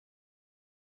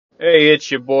Hey, it's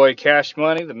your boy Cash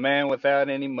Money, the man without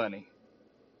any money.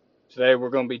 Today we're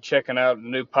going to be checking out a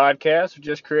new podcast we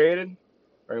just created.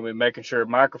 We're going to be making sure the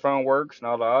microphone works and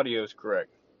all the audio is correct.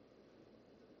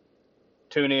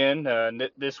 Tune in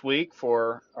this week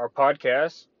for our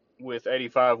podcast with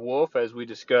 85 Wolf as we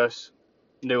discuss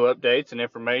new updates and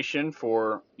information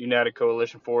for United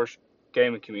Coalition Force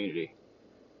gaming community.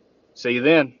 See you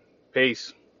then.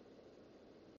 Peace.